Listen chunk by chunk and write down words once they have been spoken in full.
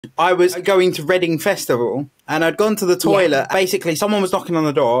I was going to Reading Festival and I'd gone to the toilet. Yeah. Basically, someone was knocking on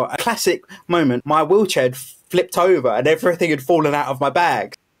the door. A classic moment. My wheelchair had flipped over and everything had fallen out of my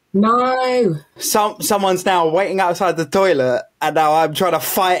bag. No. Someone's now waiting outside the toilet and now I'm trying to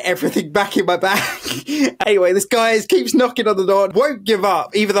fight everything back in my bag. Anyway, this guy keeps knocking on the door, won't give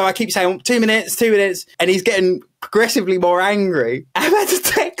up, even though I keep saying 2 minutes, 2 minutes, and he's getting progressively more angry. I've had to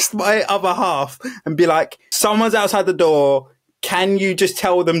text my other half and be like, someone's outside the door. Can you just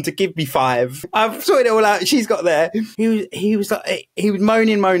tell them to give me 5? I've sorted it all out. She's got there. He was like, he was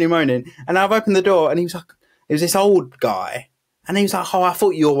moaning. And I've opened the door and he was like, it was this old guy. And he was like, oh, I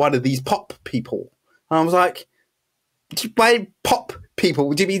thought you were one of these pop people. And I was like, by pop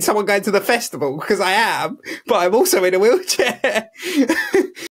people, do you mean someone going to the festival? Because I am, but I'm also in a wheelchair.